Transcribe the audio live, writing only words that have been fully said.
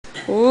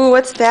Ooh,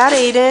 what's that,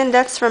 Aiden?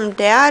 That's from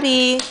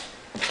Daddy.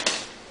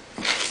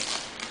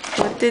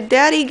 What did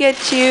Daddy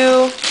get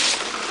you?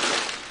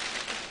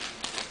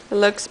 It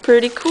looks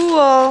pretty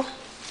cool.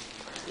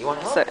 You want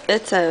help?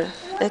 So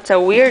it's a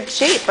weird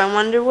shape. I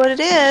wonder what it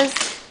is.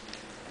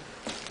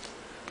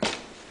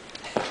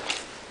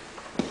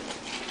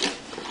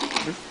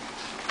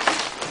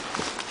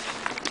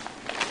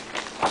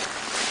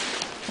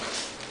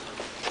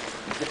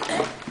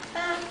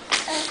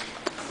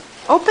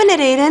 Open it,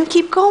 Aiden.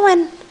 Keep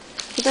going.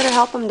 You better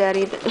help him,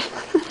 Daddy.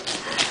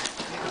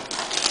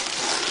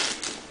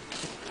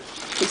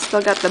 We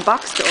still got the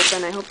box to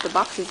open. I hope the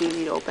box is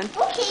easy to open.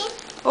 Okay.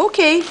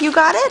 Okay, you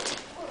got it?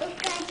 Open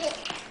it.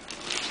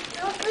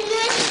 Open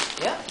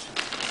it. Yeah.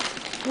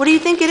 What do you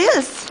think it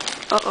is?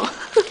 Uh-oh.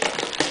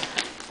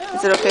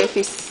 Is it okay if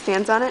he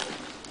stands on it?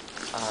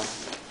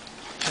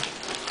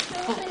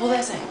 Pull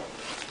that side.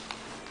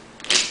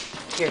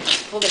 Here,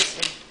 pull this.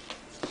 Here.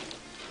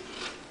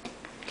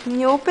 Can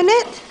you open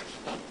it?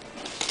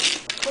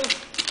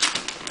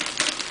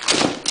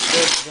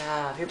 Good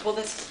job. Here, pull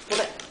this. Pull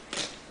that.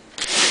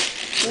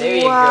 There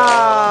you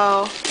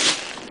Wow. go.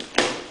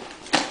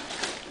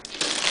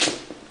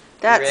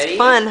 That's Ready?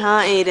 fun,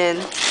 huh, Aiden?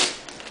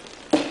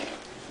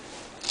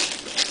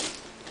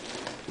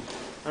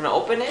 Wanna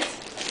open it?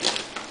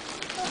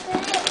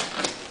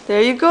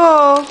 There you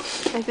go.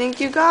 I think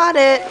you got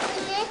it.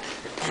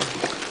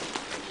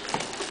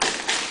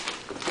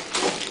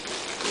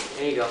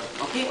 There you go.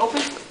 Okay,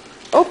 open.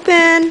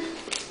 Open.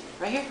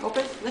 Right here,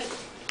 open. Lift.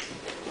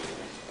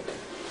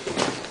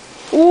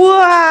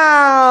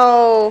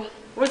 Wow.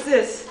 What's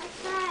this?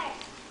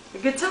 A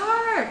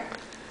guitar.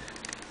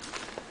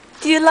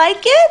 Do you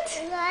like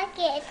it? I like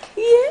it.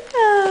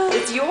 Yeah.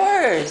 It's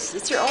yours.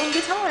 It's your own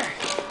guitar.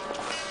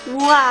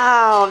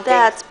 Wow,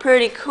 that's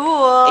pretty cool.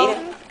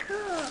 Aiden,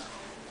 Cool.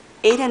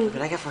 Aiden, look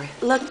what I got for you.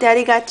 look,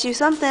 Daddy got you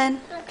something.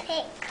 A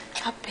pick.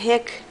 A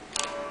pick.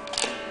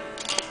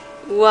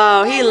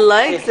 Wow, he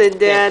likes Here, it,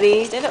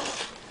 Daddy. Stand up.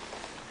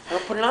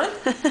 Wanna put it on?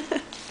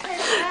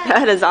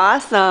 That is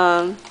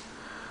awesome.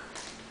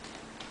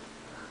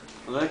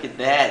 Look at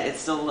that. It's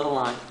still a little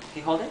on. Can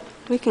you hold it?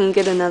 We can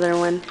get another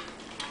one.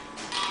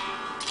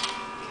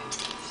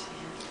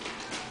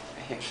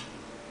 Right here.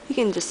 You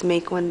can just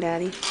make one,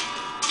 Daddy.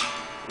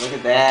 Look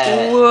at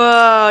that.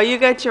 Whoa, you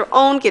got your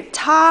own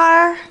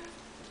guitar?